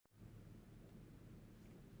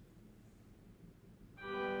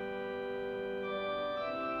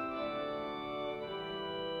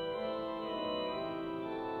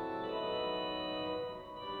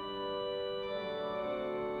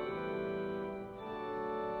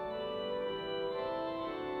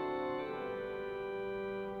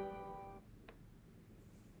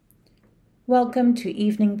Welcome to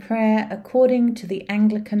evening prayer according to the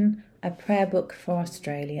Anglican, a prayer book for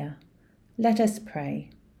Australia. Let us pray.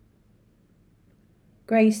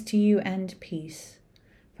 Grace to you and peace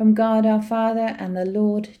from God our Father and the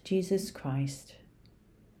Lord Jesus Christ.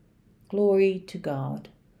 Glory to God,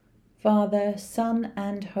 Father, Son,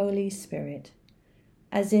 and Holy Spirit,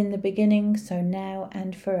 as in the beginning, so now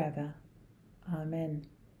and forever. Amen.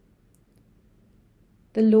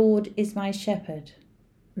 The Lord is my shepherd,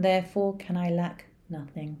 therefore can I lack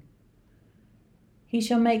nothing. He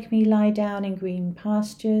shall make me lie down in green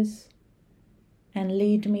pastures, and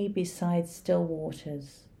lead me beside still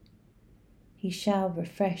waters. He shall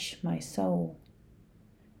refresh my soul,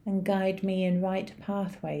 and guide me in right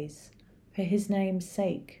pathways for his name's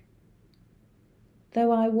sake.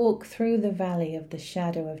 Though I walk through the valley of the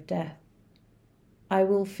shadow of death, I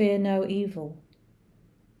will fear no evil,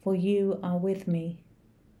 for you are with me.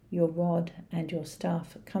 Your rod and your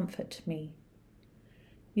staff comfort me.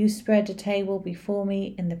 You spread a table before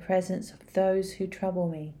me in the presence of those who trouble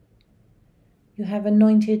me. You have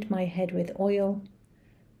anointed my head with oil,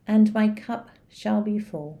 and my cup shall be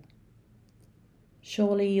full.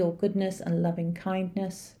 Surely your goodness and loving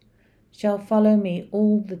kindness shall follow me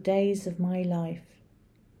all the days of my life,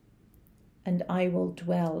 and I will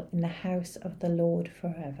dwell in the house of the Lord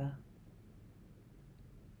forever.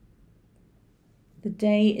 The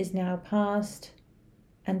day is now past,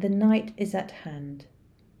 and the night is at hand.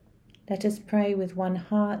 Let us pray with one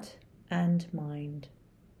heart and mind.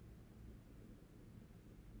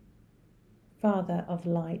 Father of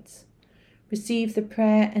lights, receive the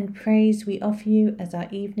prayer and praise we offer you as our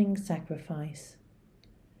evening sacrifice.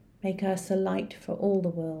 Make us a light for all the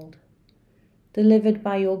world, delivered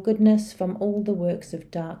by your goodness from all the works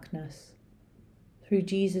of darkness. Through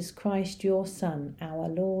Jesus Christ, your Son, our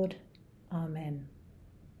Lord. Amen.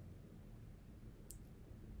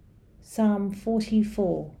 Psalm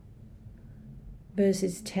 44,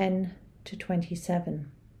 verses 10 to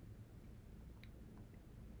 27.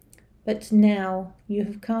 But now you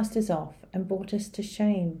have cast us off and brought us to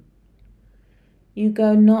shame. You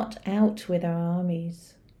go not out with our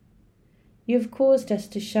armies. You have caused us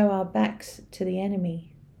to show our backs to the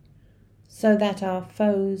enemy, so that our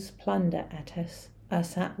foes plunder at us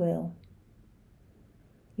at will.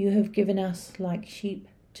 You have given us like sheep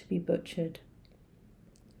to be butchered.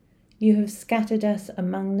 You have scattered us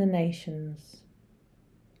among the nations.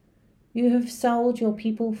 You have sold your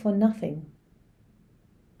people for nothing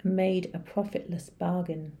and made a profitless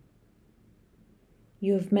bargain.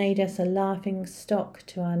 You have made us a laughing stock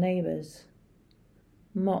to our neighbours,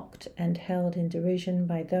 mocked and held in derision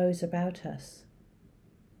by those about us.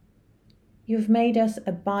 You have made us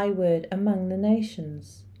a byword among the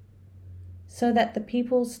nations, so that the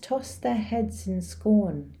peoples toss their heads in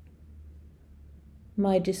scorn.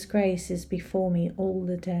 My disgrace is before me all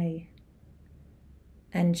the day,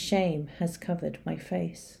 and shame has covered my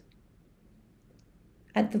face.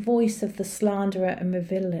 At the voice of the slanderer and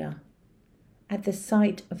reviler, at the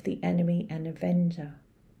sight of the enemy and avenger,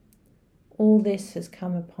 all this has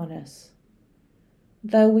come upon us.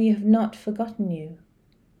 Though we have not forgotten you,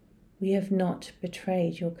 we have not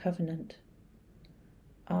betrayed your covenant.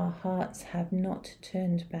 Our hearts have not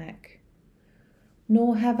turned back,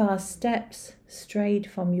 nor have our steps strayed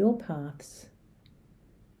from your paths.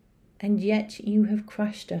 And yet you have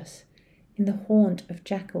crushed us in the haunt of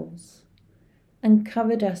jackals, and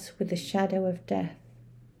covered us with the shadow of death.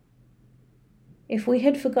 If we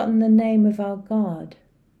had forgotten the name of our God,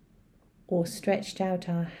 or stretched out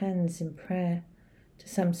our hands in prayer to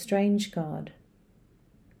some strange god,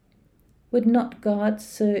 would not God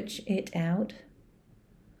search it out?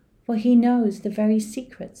 For he knows the very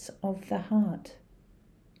secrets of the heart.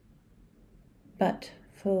 But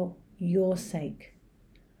for your sake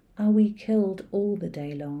are we killed all the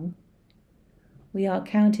day long. We are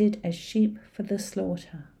counted as sheep for the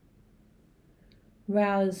slaughter.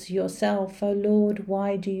 Rouse yourself, O Lord,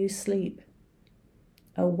 why do you sleep?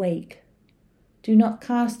 Awake, do not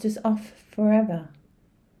cast us off forever.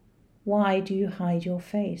 Why do you hide your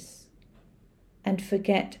face and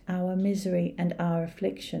forget our misery and our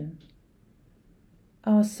affliction?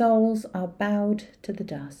 Our souls are bowed to the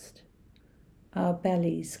dust. Our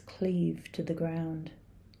bellies cleave to the ground.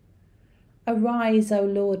 Arise, O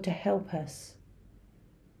Lord, to help us,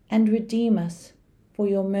 and redeem us for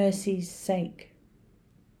your mercy's sake.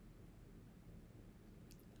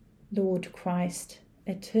 Lord Christ,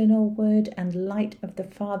 eternal word and light of the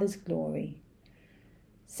Father's glory,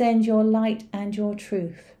 send your light and your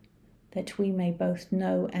truth, that we may both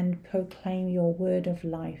know and proclaim your word of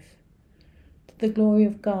life, to the glory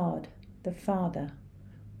of God, the Father,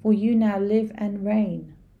 for you now live and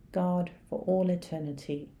reign God for all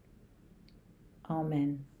eternity.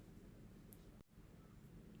 Amen.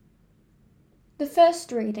 The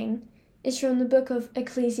first reading is from the book of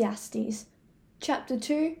Ecclesiastes, chapter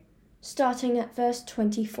 2, starting at verse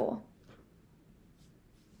 24.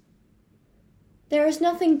 There is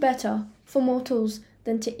nothing better for mortals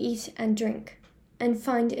than to eat and drink, and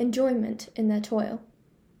find enjoyment in their toil.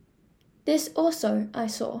 This also, I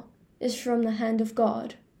saw, is from the hand of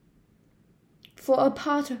God. For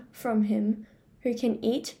apart from him, who can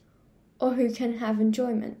eat, or who can have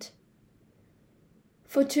enjoyment?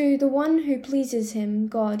 For to the one who pleases him,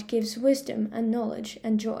 God gives wisdom and knowledge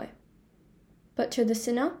and joy. But to the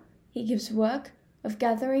sinner, he gives work of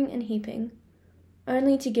gathering and heaping,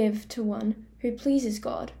 only to give to one who pleases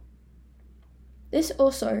God. This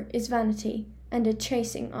also is vanity and a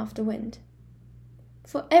chasing after wind.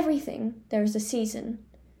 For everything there is a season,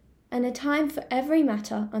 and a time for every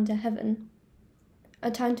matter under heaven,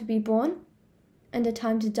 a time to be born, and a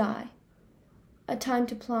time to die, a time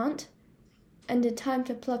to plant, and a time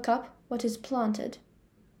to pluck up what is planted,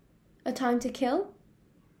 a time to kill,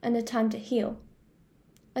 and a time to heal,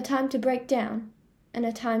 a time to break down, and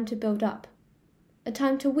a time to build up, a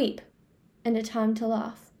time to weep, and a time to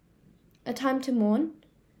laugh, a time to mourn,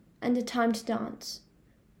 and a time to dance,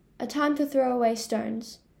 a time to throw away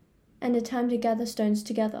stones, and a time to gather stones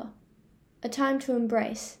together, a time to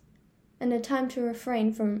embrace, and a time to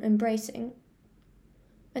refrain from embracing,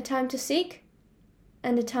 a time to seek,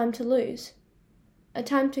 and a time to lose, a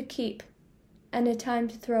time to keep, and a time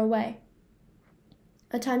to throw away,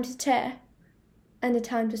 a time to tear, and a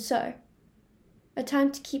time to sow, a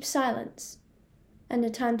time to keep silence, and a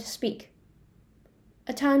time to speak,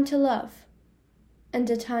 a time to love, and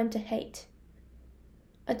a time to hate,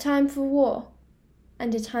 a time for war,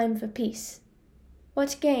 and a time for peace.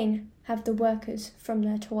 What gain have the workers from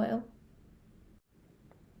their toil?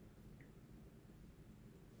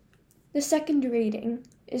 The second reading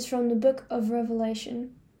is from the book of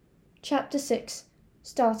Revelation, chapter 6,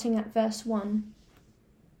 starting at verse 1.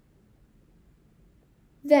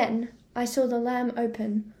 Then I saw the Lamb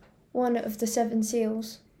open one of the 7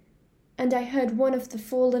 seals, and I heard one of the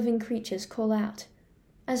 4 living creatures call out,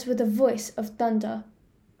 as with a voice of thunder,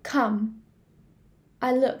 "Come!"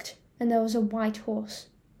 I looked, and there was a white horse.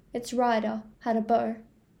 Its rider had a bow.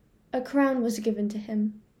 A crown was given to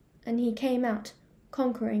him, and he came out,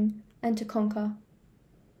 conquering and to conquer.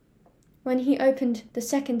 When he opened the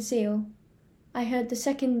 2nd seal, I heard the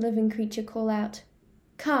 2nd living creature call out,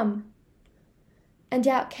 "Come!" And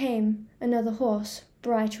out came another horse,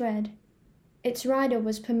 bright red. Its rider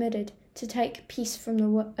was permitted to take peace from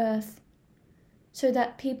the earth, so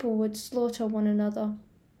that people would slaughter one another.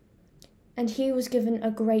 And he was given a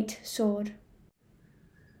great sword.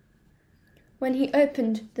 When he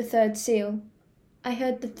opened the 3rd seal, I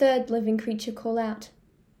heard the 3rd living creature call out,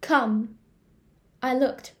 "Come!" I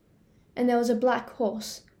looked, and there was a black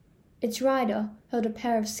horse. Its rider held a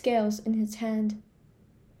pair of scales in his hand.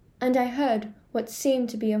 And I heard what seemed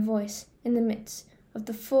to be a voice in the midst of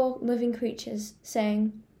the 4 living creatures,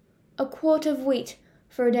 saying, "A quart of wheat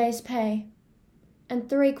for a day's pay, and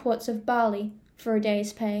 3 quarts of barley for a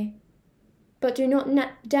day's pay. But do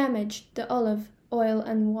not damage the olive oil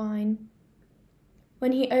and wine."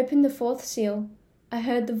 When he opened the 4th seal, I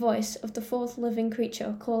heard the voice of the 4th living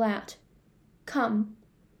creature call out, "Come!"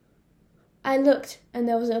 I looked, and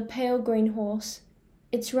there was a pale green horse.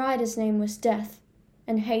 Its rider's name was Death,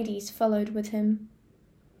 and Hades followed with him.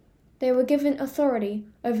 They were given authority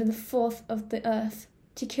over the 4th of the earth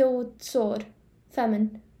to kill with sword,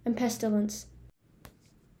 famine, and pestilence,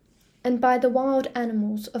 and by the wild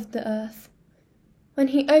animals of the earth. When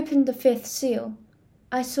he opened the 5th seal,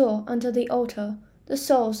 I saw under the altar the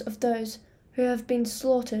souls of those who have been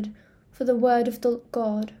slaughtered for the word of the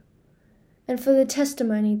God, and for the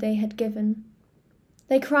testimony they had given.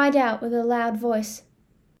 They cried out with a loud voice,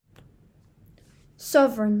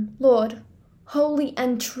 "Sovereign Lord, holy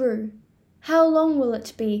and true, how long will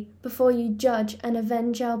it be before you judge and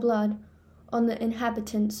avenge our blood on the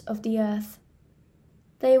inhabitants of the earth?"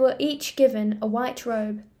 They were each given a white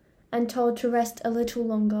robe and told to rest a little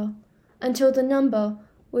longer, until the number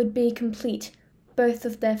would be complete, both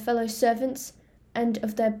of their fellow servants and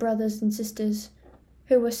of their brothers and sisters,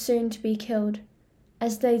 who were soon to be killed,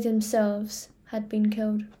 as they themselves had been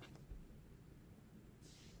killed.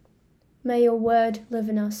 May your word live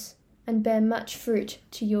in us and bear much fruit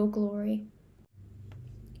to your glory.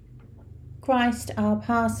 Christ, our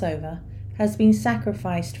Passover, has been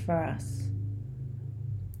sacrificed for us.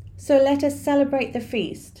 So let us celebrate the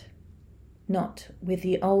feast, not with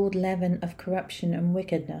the old leaven of corruption and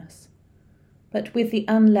wickedness, but with the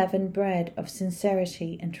unleavened bread of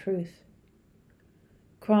sincerity and truth.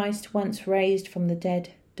 Christ, once raised from the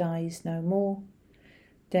dead, dies no more.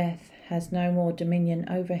 Death has no more dominion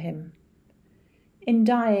over him. In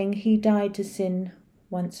dying, he died to sin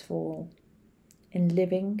once for all. In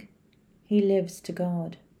living, he lives to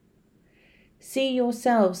God. See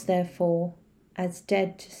yourselves, therefore, as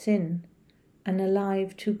dead to sin and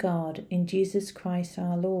alive to God in Jesus Christ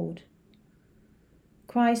our Lord.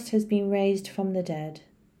 Christ has been raised from the dead,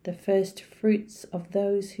 the first fruits of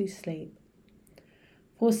those who sleep.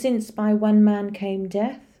 For since by one man came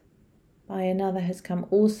death, by another has come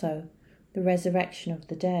also the resurrection of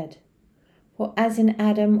the dead. For as in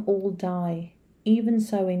Adam all die, even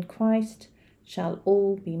so in Christ shall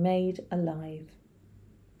all be made alive.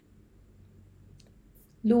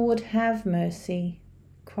 Lord, have mercy.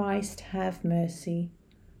 Christ, have mercy.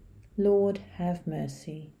 Lord, have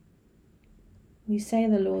mercy. We say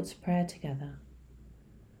the Lord's Prayer together.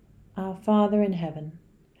 Our Father in heaven,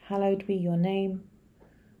 hallowed be your name.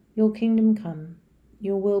 Your kingdom come,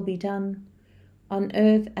 your will be done, on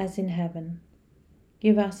earth as in heaven.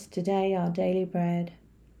 Give us today our daily bread.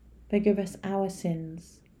 Forgive us our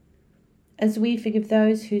sins, as we forgive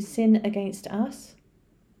those who sin against us.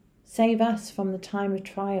 Save us from the time of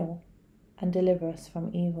trial, and deliver us from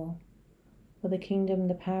evil. For the kingdom,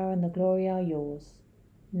 the power, and the glory are yours,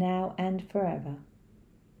 now and forever.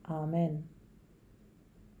 Amen.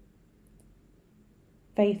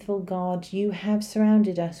 Faithful God, you have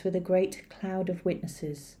surrounded us with a great cloud of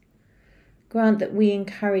witnesses. Grant that we,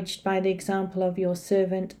 encouraged by the example of your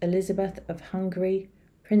servant Elizabeth of Hungary,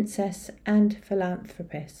 princess and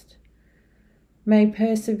philanthropist, may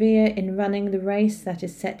persevere in running the race that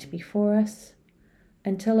is set before us,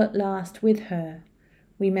 until at last with her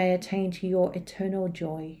we may attain to your eternal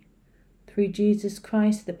joy. Through Jesus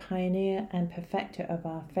Christ, the pioneer and perfecter of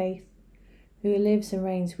our faith, who lives and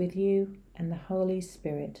reigns with you and the Holy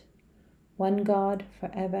Spirit, one God, for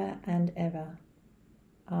ever and ever.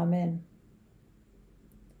 Amen.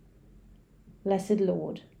 Blessed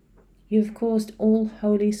Lord, you have caused all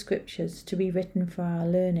holy scriptures to be written for our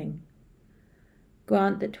learning.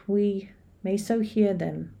 Grant that we may so hear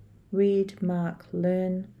them, read, mark,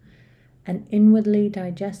 learn, and inwardly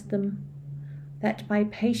digest them, that by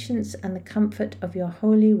patience and the comfort of your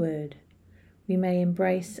holy word we may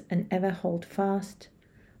embrace and ever hold fast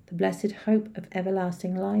the blessed hope of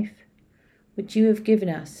everlasting life, which you have given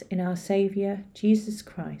us in our Saviour, Jesus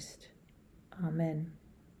Christ. Amen.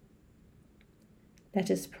 Let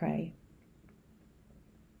us pray.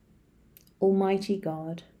 Almighty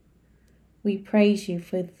God, we praise you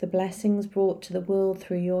for the blessings brought to the world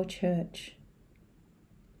through your church.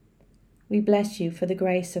 We bless you for the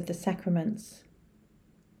grace of the sacraments,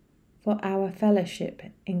 for our fellowship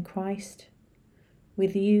in Christ,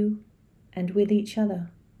 with you and with each other,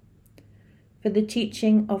 for the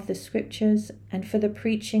teaching of the Scriptures and for the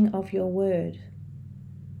preaching of your word.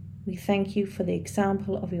 We thank you for the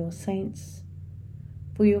example of your saints,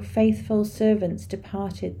 for your faithful servants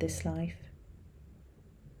departed this life,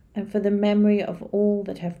 and for the memory of all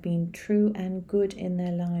that have been true and good in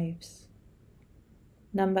their lives.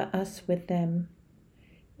 Number us with them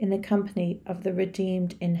in the company of the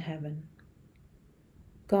redeemed in heaven.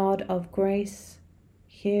 God of grace,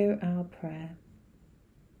 hear our prayer.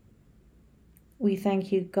 We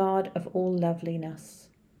thank you, God of all loveliness,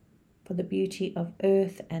 for the beauty of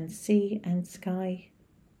earth and sea and sky,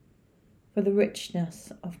 for the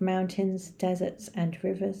richness of mountains, deserts, and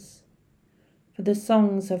rivers, for the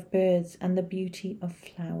songs of birds and the beauty of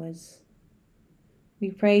flowers. We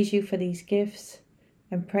praise you for these gifts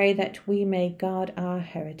and pray that we may guard our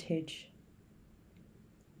heritage.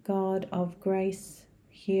 God of grace,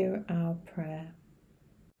 hear our prayer.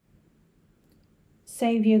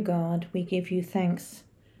 Saviour God, we give you thanks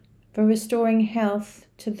for restoring health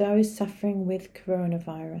to those suffering with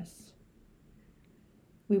coronavirus.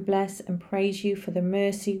 We bless and praise you for the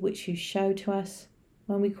mercy which you show to us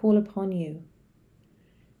when we call upon you.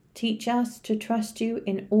 Teach us to trust you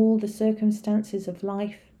in all the circumstances of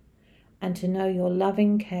life and to know your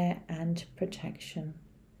loving care and protection.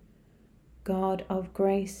 God of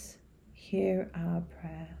grace, hear our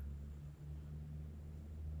prayer.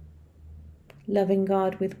 Loving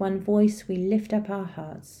God, with one voice we lift up our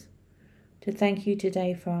hearts to thank you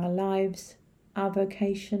today for our lives, our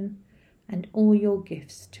vocation, and all your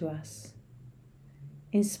gifts to us.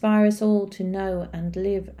 Inspire us all to know and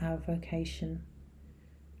live our vocation.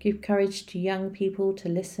 Give courage to young people to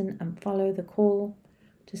listen and follow the call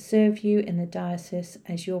to serve you in the diocese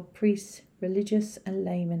as your priests, religious and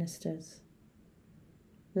lay ministers.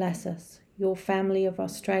 Bless us, your family of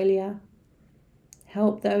Australia.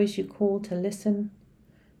 Help those you call to listen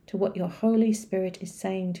to what your Holy Spirit is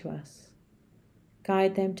saying to us.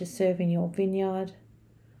 Guide them to serve in your vineyard,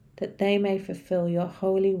 that they may fulfill your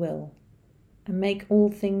holy will and make all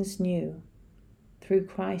things new, through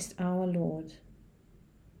Christ our Lord.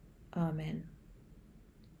 Amen.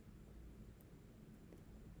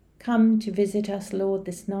 Come to visit us, Lord,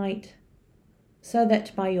 this night, so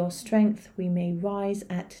that by your strength we may rise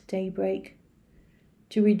at daybreak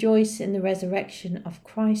to rejoice in the resurrection of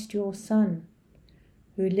Christ your Son,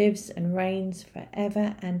 who lives and reigns for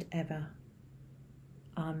ever and ever.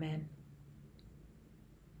 Amen.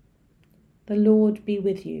 The Lord be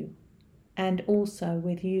with you, and also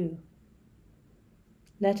with you.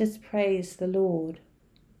 Let us praise the Lord.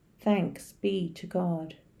 Thanks be to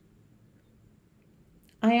God.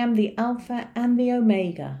 I am the Alpha and the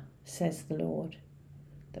Omega, says the Lord,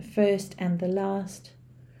 the first and the last,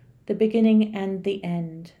 the beginning and the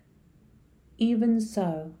end. Even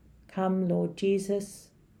so, come, Lord Jesus.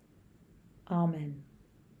 Amen.